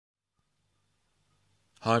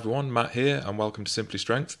Hi everyone, Matt here and welcome to Simply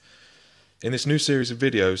Strength. In this new series of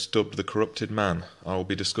videos dubbed The Corrupted Man, I will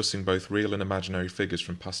be discussing both real and imaginary figures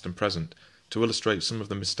from past and present to illustrate some of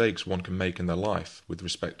the mistakes one can make in their life with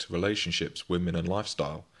respect to relationships, women and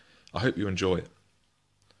lifestyle. I hope you enjoy it.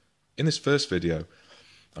 In this first video,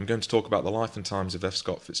 I'm going to talk about the life and times of F.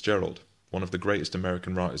 Scott Fitzgerald, one of the greatest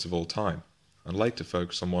American writers of all time, and later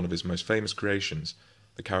focus on one of his most famous creations,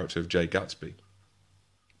 the character of Jay Gatsby.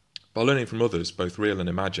 By learning from others, both real and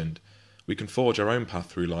imagined, we can forge our own path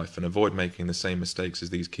through life and avoid making the same mistakes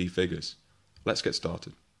as these key figures. Let's get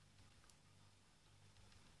started.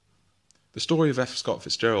 The story of F. Scott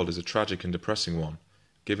Fitzgerald is a tragic and depressing one,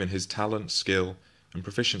 given his talent, skill, and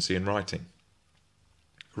proficiency in writing.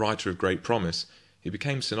 A writer of great promise, he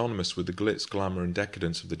became synonymous with the glitz, glamour, and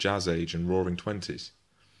decadence of the jazz age and roaring 20s.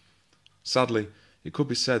 Sadly, it could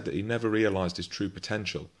be said that he never realised his true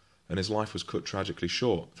potential, and his life was cut tragically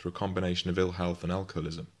short through a combination of ill health and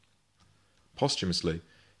alcoholism. Posthumously,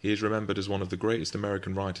 he is remembered as one of the greatest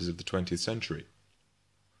American writers of the 20th century.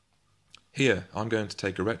 Here, I'm going to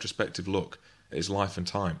take a retrospective look at his life and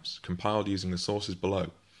times, compiled using the sources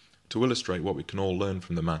below, to illustrate what we can all learn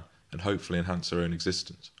from the man and hopefully enhance our own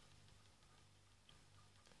existence.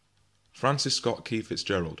 Francis Scott Key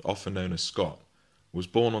Fitzgerald, often known as Scott, was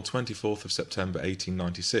born on 24th of September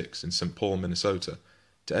 1896 in St. Paul, Minnesota,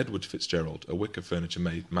 to Edward Fitzgerald, a wicker furniture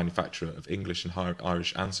manufacturer of English and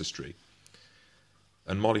Irish ancestry,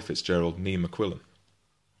 and Molly Fitzgerald née McQuillan,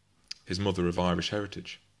 his mother of Irish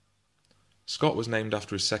heritage. Scott was named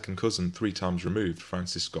after his second cousin, 3 times removed,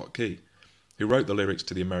 Francis Scott Key, who wrote the lyrics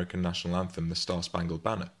to the American national anthem, The Star-Spangled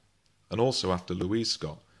Banner, and also after Louise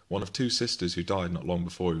Scott, one of 2 sisters who died not long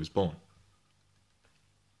before he was born.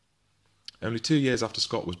 Only 2 years after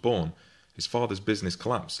Scott was born, his father's business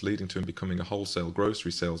collapsed, leading to him becoming a wholesale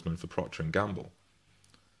grocery salesman for Procter & Gamble.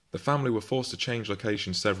 The family were forced to change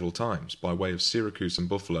locations several times by way of Syracuse and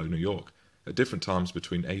Buffalo, New York, at different times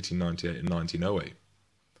between 1898 and 1908.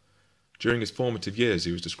 During his formative years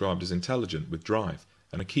he was described as intelligent, with drive,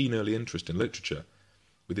 and a keen early interest in literature,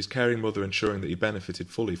 with his caring mother ensuring that he benefited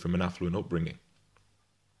fully from an affluent upbringing.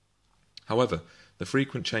 However, the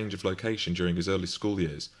frequent change of location during his early school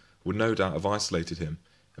years would no doubt have isolated him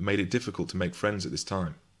and made it difficult to make friends at this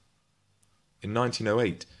time. In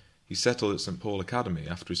 1908, he settled at St. Paul Academy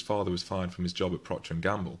after his father was fired from his job at Procter &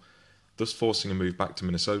 Gamble, thus forcing a move back to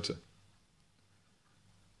Minnesota.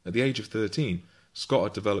 At the age of 13, Scott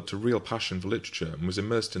had developed a real passion for literature and was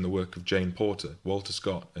immersed in the work of Jane Porter, Walter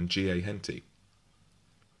Scott, and G.A. Henty.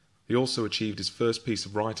 He also achieved his first piece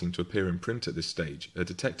of writing to appear in print at this stage, a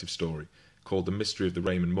detective story called The Mystery of the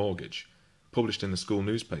Raymond Mortgage, published in the school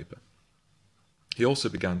newspaper. He also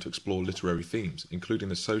began to explore literary themes, including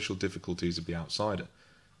the social difficulties of the outsider,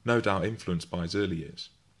 no doubt influenced by his early years.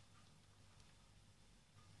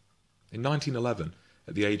 In 1911,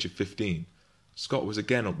 at the age of 15, Scott was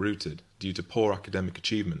again uprooted due to poor academic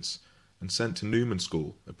achievements and sent to Luhrmann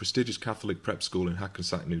School, a prestigious Catholic prep school in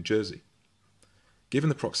Hackensack, New Jersey. Given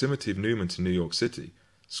the proximity of Luhrmann to New York City,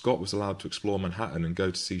 Scott was allowed to explore Manhattan and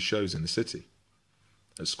go to see shows in the city.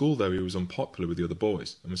 At school, though, he was unpopular with the other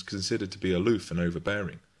boys and was considered to be aloof and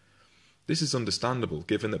overbearing. This is understandable,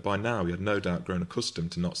 given that by now he had no doubt grown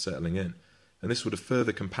accustomed to not settling in, and this would have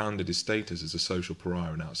further compounded his status as a social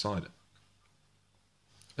pariah and outsider.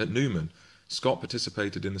 At Luhrmann, Scott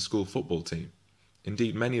participated in the school football team.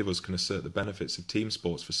 Indeed, many of us can assert the benefits of team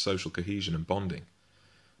sports for social cohesion and bonding.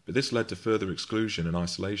 But this led to further exclusion and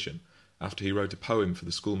isolation after he wrote a poem for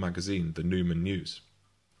the school magazine, the Luhrmann News.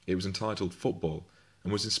 It was entitled Football,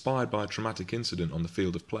 and was inspired by a traumatic incident on the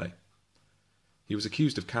field of play. He was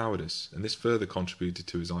accused of cowardice, and this further contributed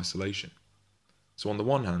to his isolation. So on the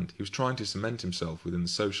one hand, he was trying to cement himself within the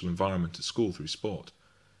social environment at school through sport,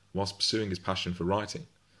 whilst pursuing his passion for writing,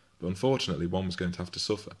 but unfortunately one was going to have to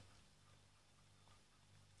suffer.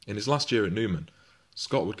 In his last year at Luhrmann,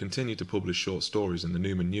 Scott would continue to publish short stories in the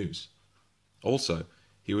Luhrmann News. Also,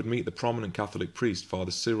 he would meet the prominent Catholic priest Father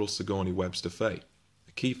Cyril Sigourney Webster Fay,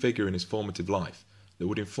 a key figure in his formative life, that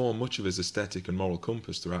would inform much of his aesthetic and moral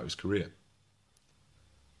compass throughout his career.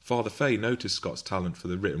 Father Fay noticed Scott's talent for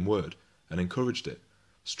the written word and encouraged it,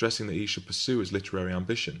 stressing that he should pursue his literary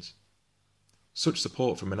ambitions. Such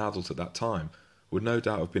support from an adult at that time would no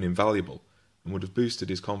doubt have been invaluable and would have boosted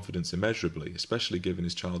his confidence immeasurably, especially given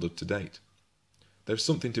his childhood to date. There is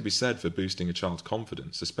something to be said for boosting a child's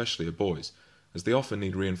confidence, especially a boy's, as they often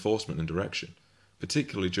need reinforcement and direction,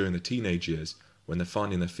 particularly during the teenage years when they're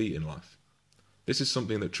finding their feet in life. This is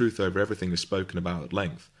something that Truth Over Everything has spoken about at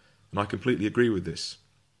length, and I completely agree with this.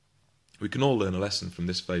 We can all learn a lesson from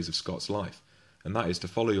this phase of Scott's life, and that is to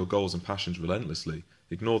follow your goals and passions relentlessly,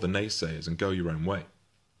 ignore the naysayers and go your own way.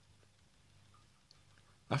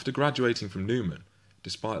 After graduating from Luhrmann,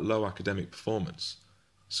 despite low academic performance,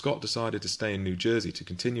 Scott decided to stay in New Jersey to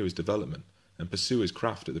continue his development and pursue his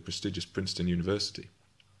craft at the prestigious Princeton University.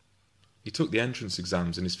 He took the entrance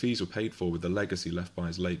exams and his fees were paid for with the legacy left by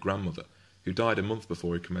his late grandmother, who died a month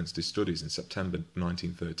before he commenced his studies in September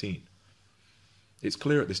 1913. It's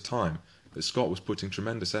clear at this time that Scott was putting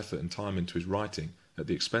tremendous effort and time into his writing at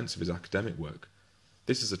the expense of his academic work.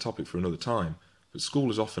 This is a topic for another time, but school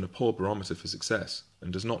is often a poor barometer for success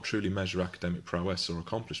and does not truly measure academic prowess or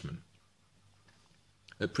accomplishment.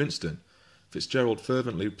 At Princeton, Fitzgerald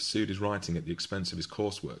fervently pursued his writing at the expense of his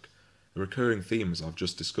coursework, a recurring theme as I've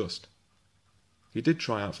just discussed. He did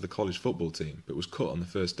try out for the college football team, but was cut on the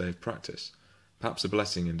first day of practice, perhaps a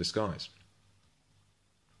blessing in disguise.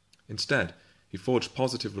 Instead, he forged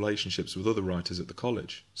positive relationships with other writers at the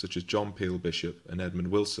college, such as John Peel Bishop and Edmund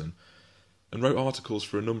Wilson, and wrote articles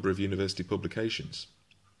for a number of university publications.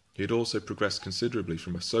 He had also progressed considerably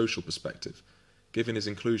from a social perspective, given his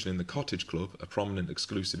inclusion in the Cottage Club, a prominent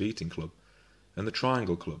exclusive eating club, and the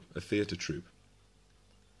Triangle Club, a theatre troupe.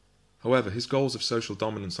 However, his goals of social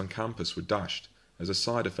dominance on campus were dashed as a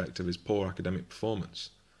side effect of his poor academic performance.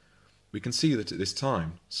 We can see that at this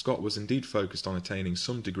time, Scott was indeed focused on attaining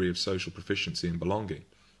some degree of social proficiency and belonging,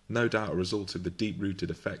 no doubt a result of the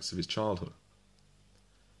deep-rooted effects of his childhood.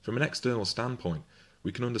 From an external standpoint,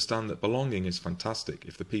 we can understand that belonging is fantastic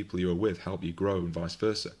if the people you are with help you grow and vice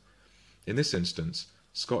versa. In this instance,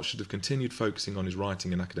 Scott should have continued focusing on his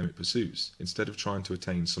writing and academic pursuits, instead of trying to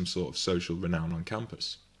attain some sort of social renown on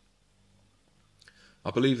campus. I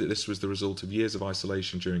believe that this was the result of years of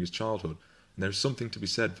isolation during his childhood, and there is something to be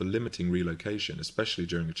said for limiting relocation, especially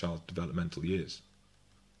during a child's developmental years.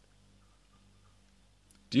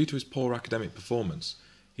 Due to his poor academic performance,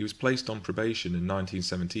 he was placed on probation in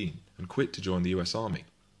 1917 and quit to join the US Army.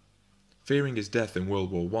 Fearing his death in World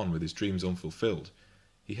War I with his dreams unfulfilled,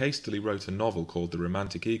 he hastily wrote a novel called The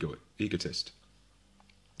Romantic Egotist,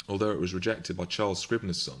 although it was rejected by Charles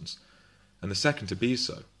Scribner's sons, and the second to be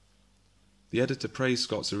so. The editor praised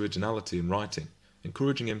Scott's originality in writing,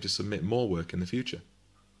 encouraging him to submit more work in the future.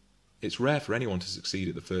 It's rare for anyone to succeed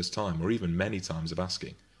at the first time, or even many times of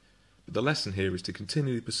asking, but the lesson here is to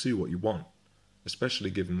continually pursue what you want, especially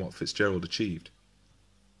given what Fitzgerald achieved.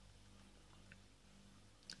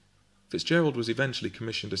 Fitzgerald was eventually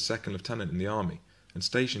commissioned as second lieutenant in the Army and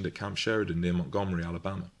stationed at Camp Sheridan near Montgomery,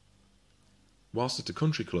 Alabama. Whilst at a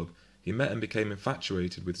country club, he met and became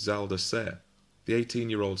infatuated with Zelda Sayre, the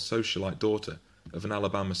 18-year-old socialite daughter of an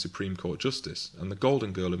Alabama Supreme Court justice and the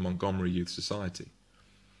golden girl of Montgomery Youth Society.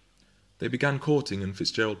 They began courting and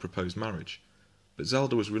Fitzgerald proposed marriage, but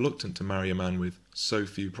Zelda was reluctant to marry a man with so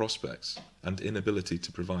few prospects and inability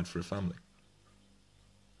to provide for a family.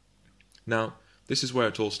 Now, this is where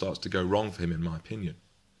it all starts to go wrong for him, in my opinion.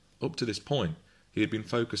 Up to this point, he had been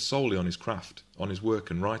focused solely on his craft, on his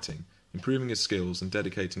work and writing, improving his skills and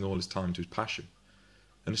dedicating all his time to his passion.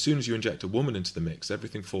 And as soon as you inject a woman into the mix,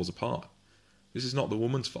 everything falls apart. This is not the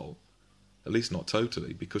woman's fault, at least not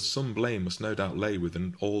totally, because some blame must no doubt lay with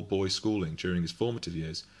an all-boys schooling during his formative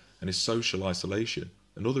years and his social isolation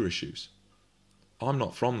and other issues. I'm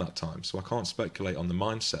not from that time, so I can't speculate on the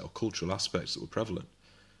mindset or cultural aspects that were prevalent.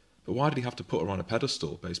 But why did he have to put her on a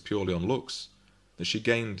pedestal based purely on looks, that she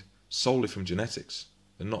gained solely from genetics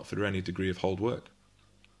and not through any degree of hard work?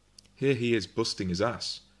 Here he is busting his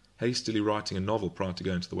ass, hastily writing a novel prior to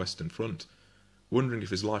going to the Western Front, wondering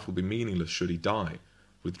if his life will be meaningless should he die,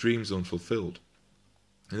 with dreams unfulfilled.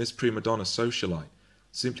 And this prima donna socialite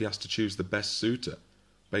simply has to choose the best suitor,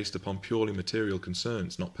 based upon purely material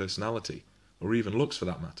concerns, not personality, or even looks for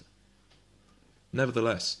that matter.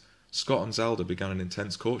 Nevertheless, Scott and Zelda began an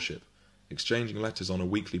intense courtship, exchanging letters on a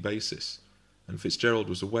weekly basis, and Fitzgerald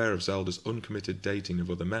was aware of Zelda's uncommitted dating of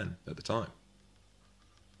other men at the time.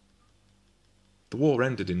 The war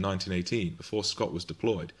ended in 1918 before Scott was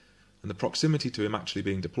deployed, and the proximity to him actually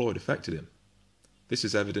being deployed affected him. This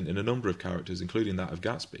is evident in a number of characters, including that of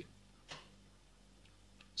Gatsby.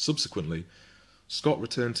 Subsequently, Scott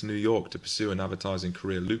returned to New York to pursue an advertising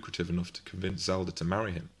career lucrative enough to convince Zelda to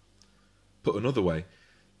marry him. Put another way,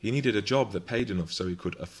 he needed a job that paid enough so he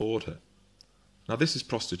could afford her. Now this is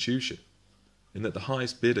prostitution, in that the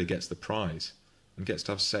highest bidder gets the prize, and gets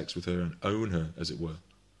to have sex with her and own her, as it were.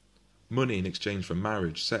 Money in exchange for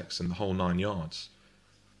marriage, sex, and the whole 9 yards.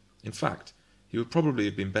 In fact, he would probably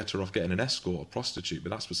have been better off getting an escort or prostitute, but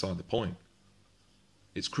that's beside the point.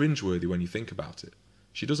 It's cringeworthy when you think about it.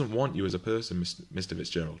 She doesn't want you as a person, Mr.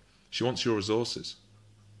 Fitzgerald. She wants your resources.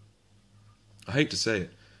 I hate to say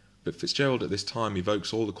it, but Fitzgerald at this time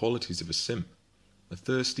evokes all the qualities of a simp, a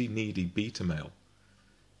thirsty, needy beta male.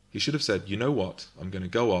 He should have said, you know what, I'm going to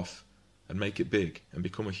go off and make it big and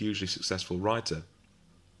become a hugely successful writer.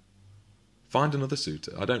 Find another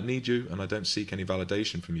suitor. I don't need you and I don't seek any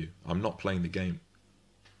validation from you. I'm not playing the game.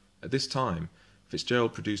 At this time,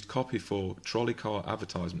 Fitzgerald produced copy for trolley car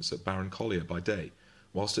advertisements at Baron Collier by day,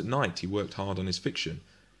 whilst at night he worked hard on his fiction,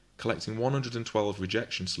 collecting 112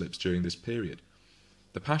 rejection slips during this period.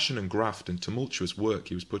 The passion and graft and tumultuous work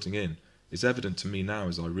he was putting in is evident to me now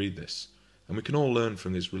as I read this, and we can all learn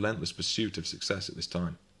from his relentless pursuit of success at this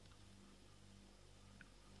time.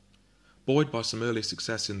 Buoyed by some early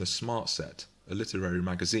success in the Smart Set, a literary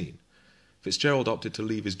magazine, Fitzgerald opted to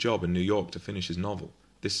leave his job in New York to finish his novel,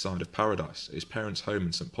 This Side of Paradise, at his parents' home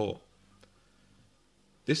in St. Paul.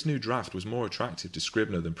 This new draft was more attractive to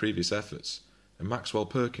Scribner than previous efforts, and Maxwell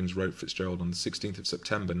Perkins wrote Fitzgerald on the 16th of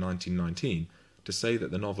September 1919 to say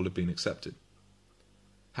that the novel had been accepted.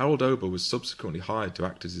 Harold Ober was subsequently hired to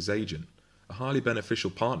act as his agent, a highly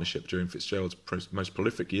beneficial partnership during Fitzgerald's most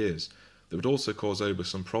prolific years that would also cause Ober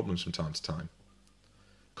some problems from time to time.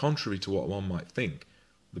 Contrary to what one might think,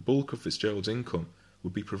 the bulk of Fitzgerald's income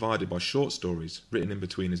would be provided by short stories written in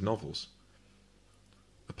between his novels.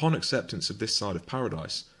 Upon acceptance of This Side of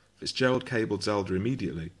Paradise, Fitzgerald cabled Zelda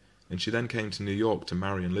immediately, and she then came to New York to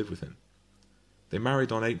marry and live with him. They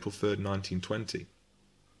married on April 3, 1920.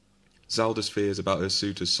 Zelda's fears about her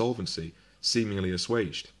suitor's solvency seemingly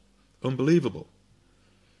assuaged. Unbelievable!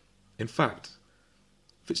 In fact,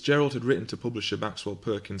 Fitzgerald had written to publisher Maxwell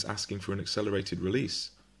Perkins asking for an accelerated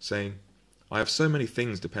release, saying, "I have so many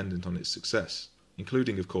things dependent on its success,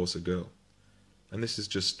 including, of course, a girl." And this is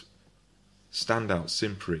just standout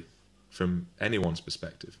simpery from anyone's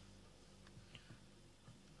perspective.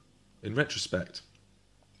 In retrospect,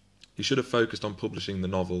 he should have focused on publishing the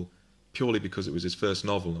novel purely because it was his first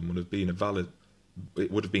novel and would have been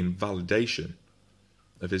validation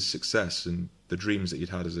of his success and the dreams that he'd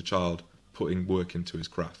had as a child, putting work into his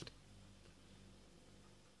craft.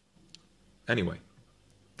 Anyway,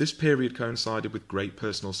 this period coincided with great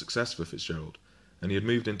personal success for Fitzgerald, and he had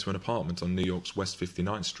moved into an apartment on New York's West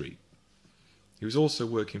 59th Street. He was also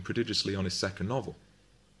working prodigiously on his second novel.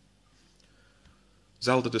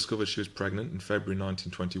 Zelda discovered she was pregnant in February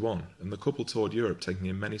 1921, and the couple toured Europe, taking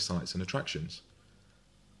in many sights and attractions.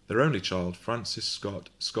 Their only child, Francis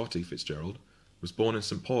Scotty Fitzgerald, was born in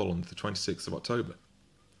St. Paul on the 26th of October.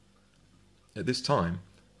 At this time,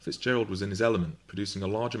 Fitzgerald was in his element, producing a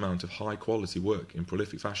large amount of high-quality work in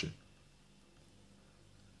prolific fashion.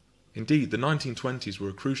 Indeed, the 1920s were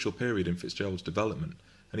a crucial period in Fitzgerald's development,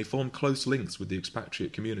 and he formed close links with the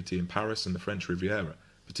expatriate community in Paris and the French Riviera,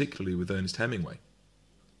 particularly with Ernest Hemingway.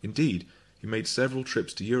 Indeed, he made several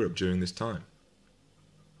trips to Europe during this time.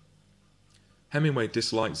 Hemingway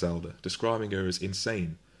disliked Zelda, describing her as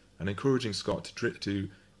insane, and encouraging Scott to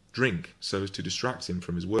drink so as to distract him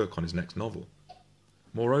from his work on his next novel.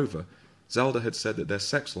 Moreover, Zelda had said that their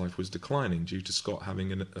sex life was declining due to Scott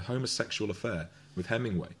having a homosexual affair with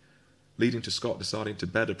Hemingway, leading to Scott deciding to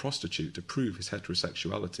bed a prostitute to prove his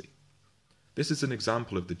heterosexuality. This is an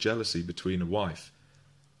example of the jealousy between a wife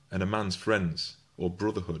and a man's friends, or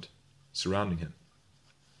brotherhood, surrounding him.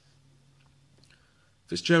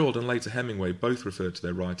 Fitzgerald and later Hemingway both referred to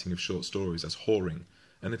their writing of short stories as whoring,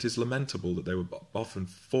 and it is lamentable that they were often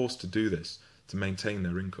forced to do this to maintain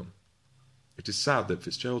their income. It is sad that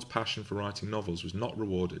Fitzgerald's passion for writing novels was not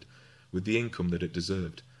rewarded with the income that it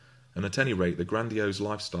deserved, and at any rate the grandiose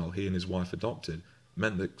lifestyle he and his wife adopted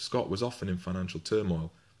meant that Scott was often in financial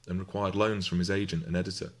turmoil and required loans from his agent and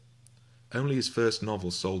editor. Only his first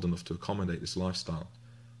novel sold enough to accommodate this lifestyle.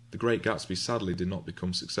 The Great Gatsby sadly did not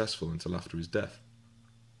become successful until after his death.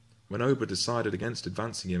 When Ober decided against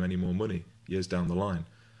advancing him any more money, years down the line,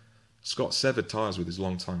 Scott severed ties with his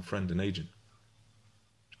longtime friend and agent.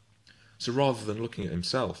 So rather than looking at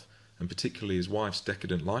himself, and particularly his wife's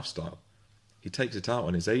decadent lifestyle, he takes it out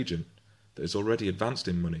on his agent that has already advanced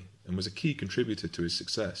him money and was a key contributor to his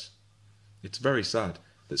success. It's very sad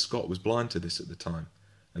that Scott was blind to this at the time,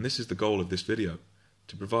 and this is the goal of this video,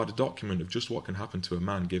 to provide a document of just what can happen to a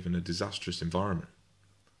man given a disastrous environment.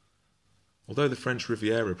 Although the French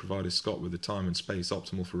Riviera provided Scott with the time and space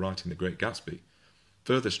optimal for writing The Great Gatsby,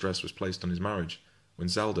 further stress was placed on his marriage when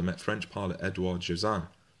Zelda met French pilot Edouard Jossin,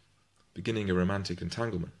 beginning a romantic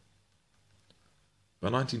entanglement. By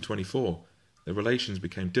 1924, their relations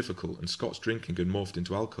became difficult and Scott's drinking had morphed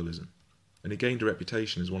into alcoholism, and he gained a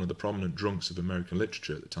reputation as one of the prominent drunks of American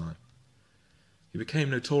literature at the time. He became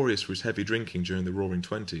notorious for his heavy drinking during the Roaring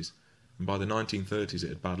Twenties, and by the 1930s it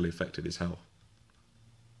had badly affected his health.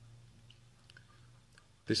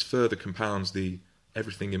 This further compounds the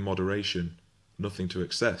everything in moderation, nothing to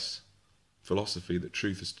excess philosophy that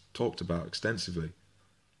Truth has talked about extensively.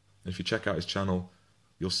 And if you check out his channel,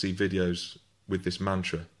 you'll see videos with this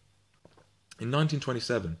mantra. In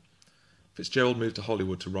 1927, Fitzgerald moved to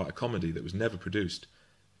Hollywood to write a comedy that was never produced,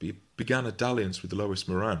 but he began a dalliance with Lois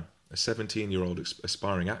Moran, a 17-year-old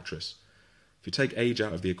aspiring actress. If you take age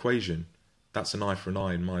out of the equation, that's an eye for an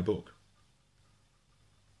eye in my book.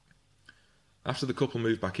 After the couple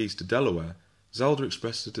moved back east to Delaware, Zelda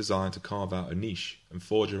expressed a desire to carve out a niche and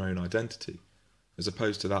forge her own identity, as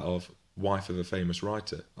opposed to that of wife of a famous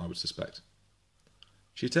writer, I would suspect.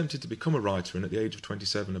 She attempted to become a writer and at the age of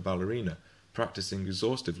 27 a ballerina, practising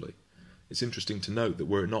exhaustively. It's interesting to note that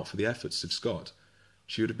were it not for the efforts of Scott,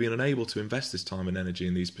 she would have been unable to invest this time and energy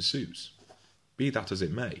in these pursuits. Be that as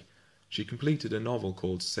it may, she completed a novel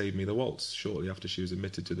called Save Me the Waltz shortly after she was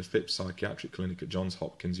admitted to the Phipps Psychiatric Clinic at Johns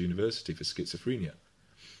Hopkins University for schizophrenia,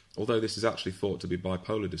 although this is actually thought to be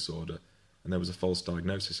bipolar disorder and there was a false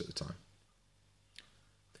diagnosis at the time.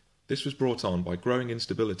 This was brought on by growing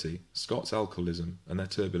instability, Scott's alcoholism, and their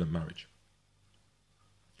turbulent marriage.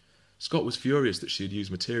 Scott was furious that she had used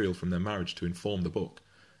material from their marriage to inform the book,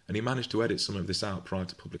 and he managed to edit some of this out prior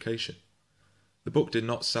to publication. The book did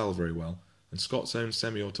not sell very well, and Scott's own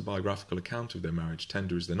semi-autobiographical account of their marriage,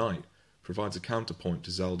 Tender as the Night, provides a counterpoint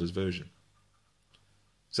to Zelda's version.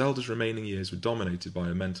 Zelda's remaining years were dominated by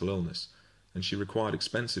her mental illness, and she required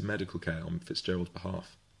expensive medical care on Fitzgerald's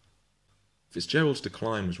behalf. Fitzgerald's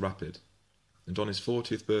decline was rapid, and on his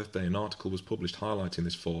 40th birthday an article was published highlighting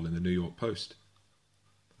this fall in the New York Post.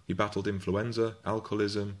 He battled influenza,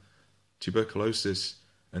 alcoholism, tuberculosis,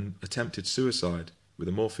 and attempted suicide with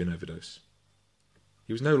a morphine overdose.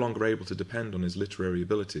 He was no longer able to depend on his literary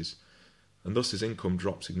abilities, and thus his income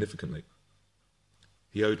dropped significantly.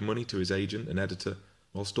 He owed money to his agent and editor,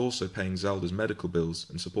 whilst also paying Zelda's medical bills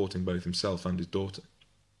and supporting both himself and his daughter.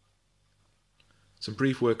 Some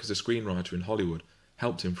brief work as a screenwriter in Hollywood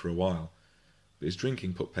helped him for a while, but his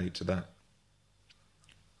drinking put paid to that.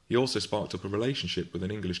 He also sparked up a relationship with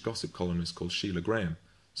an English gossip columnist called Sheila Graham,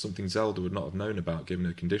 something Zelda would not have known about given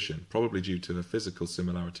her condition, probably due to her physical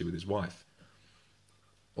similarity with his wife.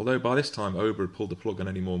 Although by this time Ober had pulled the plug on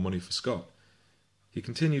any more money for Scott, he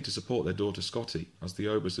continued to support their daughter Scotty, as the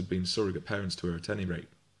Obers had been surrogate parents to her at any rate.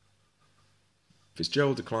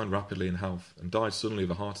 Fitzgerald declined rapidly in health and died suddenly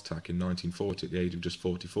of a heart attack in 1940 at the age of just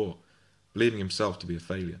 44, believing himself to be a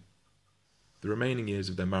failure. The remaining years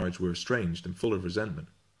of their marriage were estranged and full of resentment.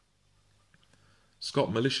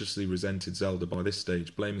 Scott maliciously resented Zelda by this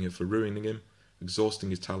stage, blaming her for ruining him,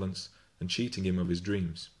 exhausting his talents, and cheating him of his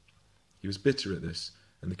dreams. He was bitter at this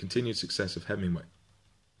and the continued success of Hemingway.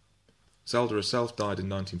 Zelda herself died in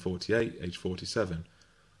 1948, aged 47,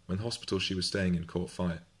 when the hospital she was staying in caught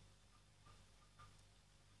fire.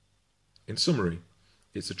 In summary,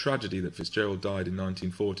 it's a tragedy that Fitzgerald died in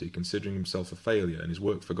 1940 considering himself a failure and his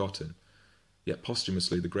work forgotten, yet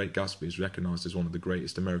posthumously The Great Gatsby is recognised as one of the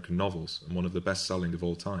greatest American novels and one of the best-selling of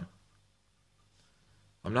all time.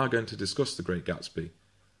 I'm now going to discuss The Great Gatsby,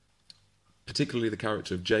 particularly the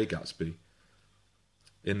character of Jay Gatsby,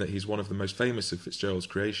 in that he's one of the most famous of Fitzgerald's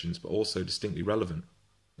creations but also distinctly relevant,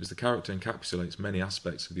 as the character encapsulates many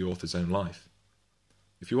aspects of the author's own life.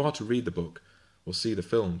 If you are to read the book or see the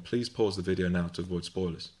film, please pause the video now to avoid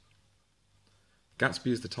spoilers.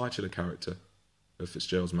 Gatsby is the titular character of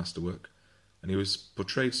Fitzgerald's masterwork, and he was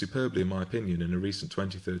portrayed superbly in my opinion in a recent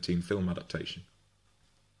 2013 film adaptation.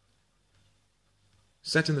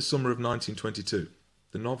 Set in the summer of 1922,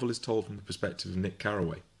 the novel is told from the perspective of Nick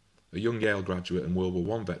Carraway, a young Yale graduate and World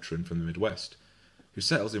War I veteran from the Midwest, who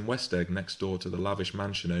settles in West Egg next door to the lavish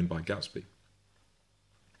mansion owned by Gatsby.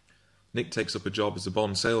 Nick takes up a job as a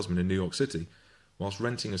Bond salesman in New York City, whilst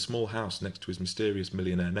renting a small house next to his mysterious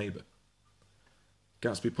millionaire neighbour.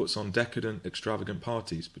 Gatsby puts on decadent, extravagant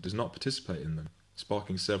parties, but does not participate in them,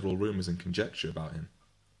 sparking several rumours and conjecture about him.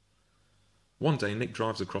 One day Nick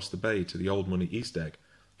drives across the bay to the Old Money East Egg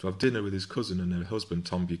to have dinner with his cousin and her husband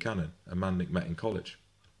Tom Buchanan, a man Nick met in college.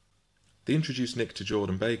 They introduce Nick to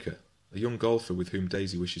Jordan Baker, a young golfer with whom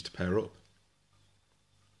Daisy wishes to pair up.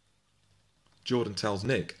 Jordan tells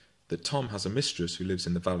Nick that Tom has a mistress who lives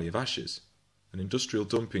in the Valley of Ashes, an industrial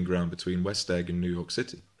dumping ground between West Egg and New York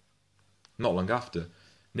City. Not long after,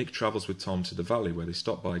 Nick travels with Tom to the valley where they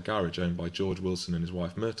stop by a garage owned by George Wilson and his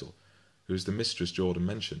wife Myrtle, who is the mistress Jordan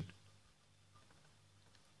mentioned.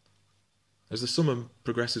 As the summer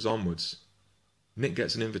progresses onwards, Nick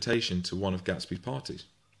gets an invitation to one of Gatsby's parties.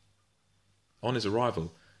 On his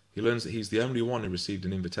arrival, he learns that he's the only one who received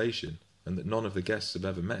an invitation and that none of the guests have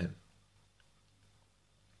ever met him.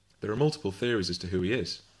 There are multiple theories as to who he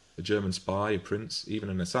is: a German spy, a prince, even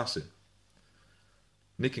an assassin.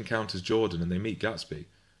 Nick encounters Jordan and they meet Gatsby,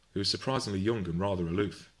 who is surprisingly young and rather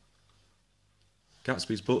aloof.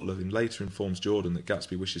 Gatsby's butler later informs Jordan that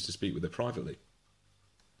Gatsby wishes to speak with her privately.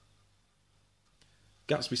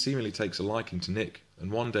 Gatsby seemingly takes a liking to Nick,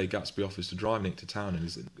 and one day Gatsby offers to drive Nick to town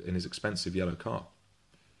in his expensive yellow car.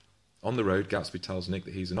 On the road, Gatsby tells Nick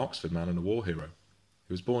that he's an Oxford man and a war hero,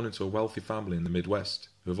 who was born into a wealthy family in the Midwest,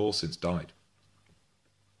 who have all since died.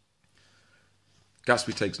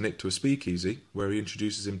 Gatsby takes Nick to a speakeasy, where he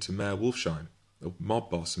introduces him to Mayor Wolfsheim, a mob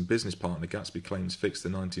boss and business partner Gatsby claims fixed the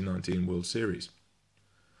 1919 World Series.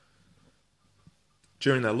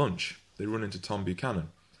 During their lunch, they run into Tom Buchanan,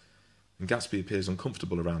 and Gatsby appears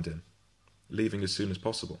uncomfortable around him, leaving as soon as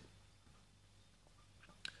possible.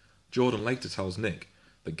 Jordan later tells Nick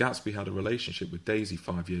that Gatsby had a relationship with Daisy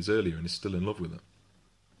 5 years earlier and is still in love with her.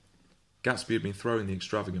 Gatsby had been throwing the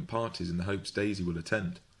extravagant parties in the hopes Daisy would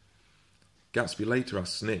attend. Gatsby later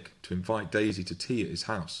asks Nick to invite Daisy to tea at his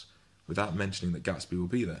house, without mentioning that Gatsby will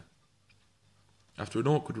be there. After an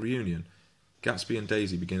awkward reunion, Gatsby and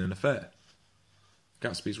Daisy begin an affair.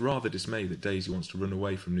 Gatsby is rather dismayed that Daisy wants to run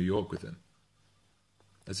away from New York with him,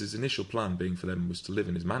 as his initial plan being for them was to live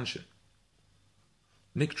in his mansion.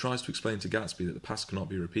 Nick tries to explain to Gatsby that the past cannot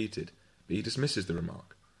be repeated, but he dismisses the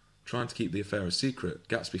remark. Trying to keep the affair a secret,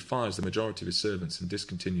 Gatsby fires the majority of his servants and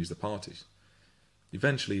discontinues the parties.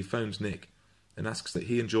 Eventually he phones Nick and asks that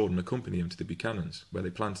he and Jordan accompany him to the Buchanans, where they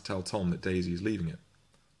plan to tell Tom that Daisy is leaving him.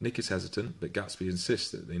 Nick is hesitant, but Gatsby insists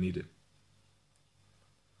that they need him.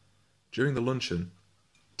 During the luncheon,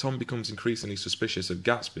 Tom becomes increasingly suspicious of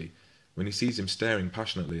Gatsby when he sees him staring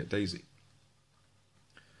passionately at Daisy.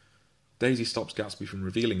 Daisy stops Gatsby from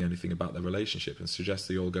revealing anything about their relationship and suggests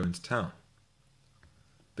they all go into town.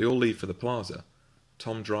 They all leave for the plaza,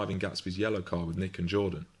 Tom driving Gatsby's yellow car with Nick and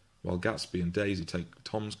Jordan, while Gatsby and Daisy take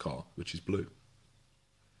Tom's car, which is blue.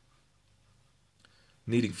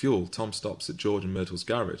 Needing fuel, Tom stops at George and Myrtle's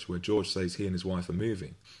garage, where George says he and his wife are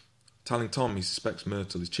moving, telling Tom he suspects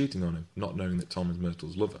Myrtle is cheating on him, not knowing that Tom is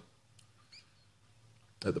Myrtle's lover.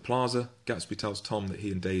 At the plaza, Gatsby tells Tom that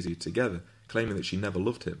he and Daisy are together, claiming that she never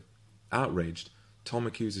loved him. Outraged, Tom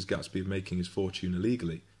accuses Gatsby of making his fortune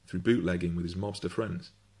illegally through bootlegging with his mobster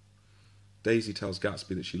friends. Daisy tells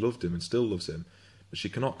Gatsby that she loved him and still loves him, but she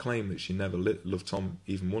cannot claim that she never loved Tom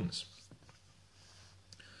even once.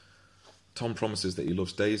 Tom promises that he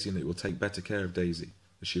loves Daisy and that he will take better care of Daisy,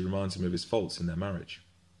 as she reminds him of his faults in their marriage.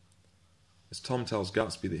 As Tom tells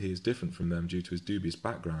Gatsby that he is different from them due to his dubious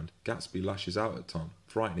background, Gatsby lashes out at Tom,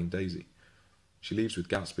 frightening Daisy. She leaves with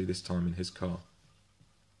Gatsby, this time in his car.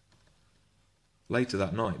 Later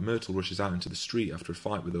that night, Myrtle rushes out into the street after a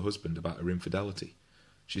fight with her husband about her infidelity.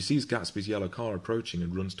 She sees Gatsby's yellow car approaching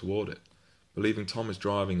and runs toward it, believing Tom is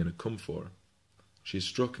driving and had come for her. She is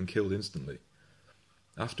struck and killed instantly.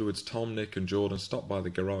 Afterwards, Tom, Nick and Jordan stop by the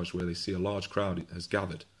garage where they see a large crowd has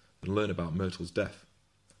gathered and learn about Myrtle's death.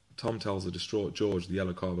 Tom tells the distraught George the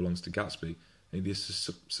yellow car belongs to Gatsby, and he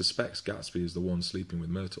suspects Gatsby is the one sleeping with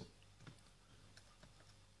Myrtle.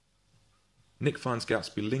 Nick finds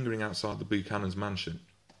Gatsby lingering outside the Buchanan's mansion,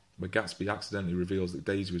 where Gatsby accidentally reveals that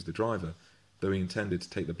Daisy was the driver, though he intended to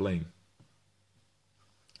take the blame.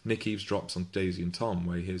 Nick eavesdrops on Daisy and Tom,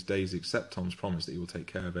 where he hears Daisy accept Tom's promise that he will take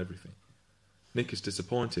care of everything. Nick is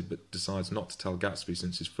disappointed, but decides not to tell Gatsby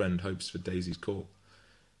since his friend hopes for Daisy's call.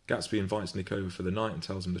 Gatsby invites Nick over for the night and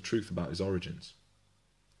tells him the truth about his origins.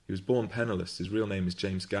 He was born penniless, his real name is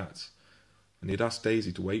James Gatz, and he had asked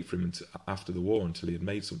Daisy to wait for him after the war until he had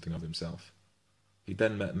made something of himself. He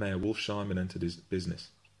then met Mayor Wolfsheim and entered his business.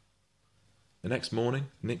 The next morning,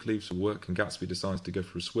 Nick leaves for work and Gatsby decides to go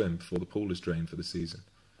for a swim before the pool is drained for the season.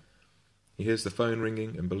 He hears the phone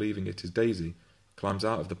ringing and, believing it is Daisy, climbs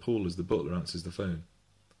out of the pool as the butler answers the phone.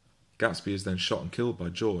 Gatsby is then shot and killed by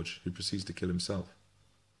George, who proceeds to kill himself.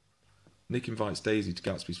 Nick invites Daisy to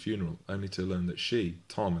Gatsby's funeral, only to learn that she,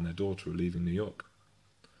 Tom and their daughter are leaving New York.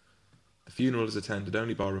 The funeral is attended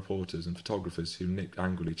only by reporters and photographers whom Nick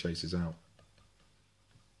angrily chases out.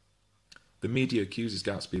 The media accuses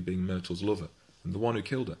Gatsby of being Myrtle's lover and the one who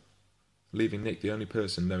killed her, leaving Nick the only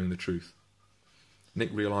person knowing the truth. Nick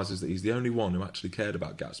realises that he's the only one who actually cared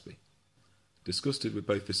about Gatsby. Disgusted with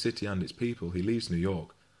both the city and its people, he leaves New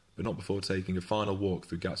York, but not before taking a final walk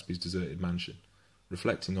through Gatsby's deserted mansion,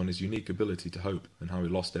 reflecting on his unique ability to hope and how he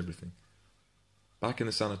lost everything. Back in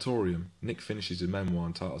the sanatorium, Nick finishes his memoir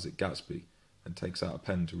and titles it Gatsby, and takes out a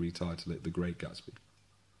pen to retitle it The Great Gatsby.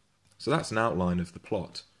 So that's an outline of the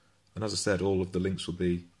plot, and as I said, all of the links will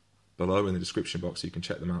be below in the description box so you can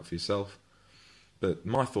check them out for yourself. But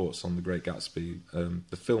my thoughts on The Great Gatsby,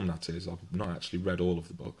 the film that is, I've not actually read all of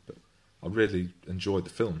the book, but I really enjoyed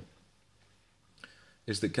the film,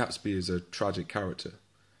 is that Gatsby is a tragic character.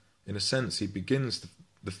 In a sense, he begins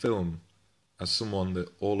the film as someone that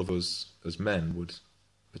all of us as men would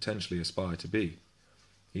potentially aspire to be.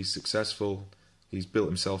 He's successful. He's built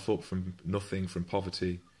himself up from nothing, from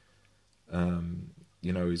poverty.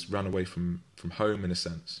 He's ran away from home in a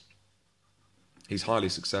sense. He's highly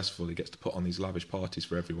successful. He gets to put on these lavish parties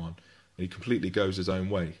for everyone. And he completely goes his own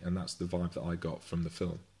way, and that's the vibe that I got from the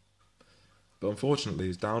film. But unfortunately,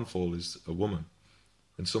 his downfall is a woman,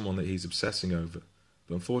 and someone that he's obsessing over.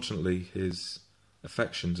 But unfortunately, his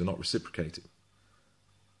affections are not reciprocated.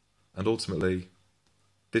 And ultimately,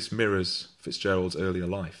 this mirrors Fitzgerald's earlier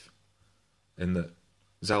life, in that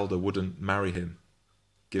Zelda wouldn't marry him,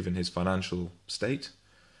 given his financial state.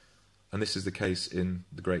 And this is the case in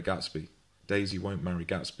The Great Gatsby. Daisy won't marry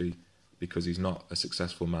Gatsby because he's not a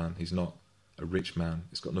successful man, he's not a rich man.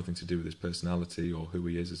 It's got nothing to do with his personality or who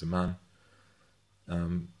he is as a man.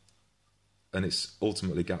 And it's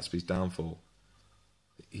ultimately Gatsby's downfall.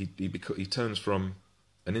 He turns from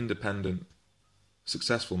an independent,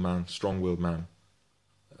 successful man, strong-willed man,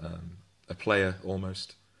 a player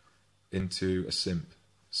almost, into a simp,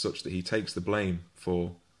 such that he takes the blame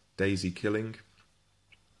for Daisy killing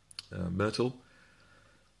Myrtle,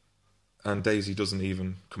 and Daisy doesn't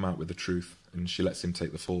even come out with the truth, and she lets him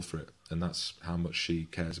take the fall for it, and that's how much she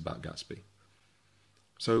cares about Gatsby.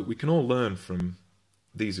 So we can all learn from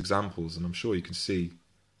these examples, and I'm sure you can see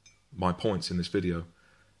my points in this video.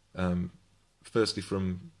 Firstly,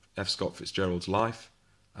 from F. Scott Fitzgerald's life,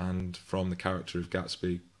 and from the character of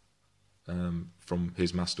Gatsby, from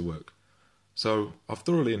his masterwork. So I've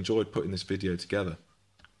thoroughly enjoyed putting this video together,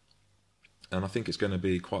 and I think it's going to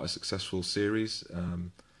be quite a successful series.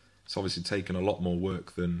 It's obviously taken a lot more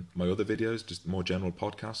work than my other videos, just more general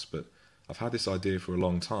podcasts, but I've had this idea for a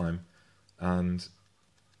long time, and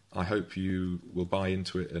I hope you will buy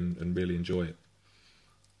into it and really enjoy it.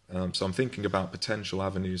 So I'm thinking about potential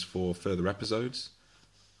avenues for further episodes,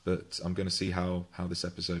 but I'm going to see how this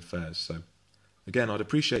episode fares. So again, I'd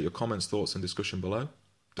appreciate your comments, thoughts and discussion below.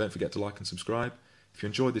 Don't forget to like and subscribe. If you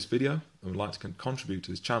enjoyed this video and would like to contribute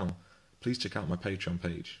to this channel, please check out my Patreon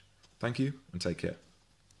page. Thank you and take care.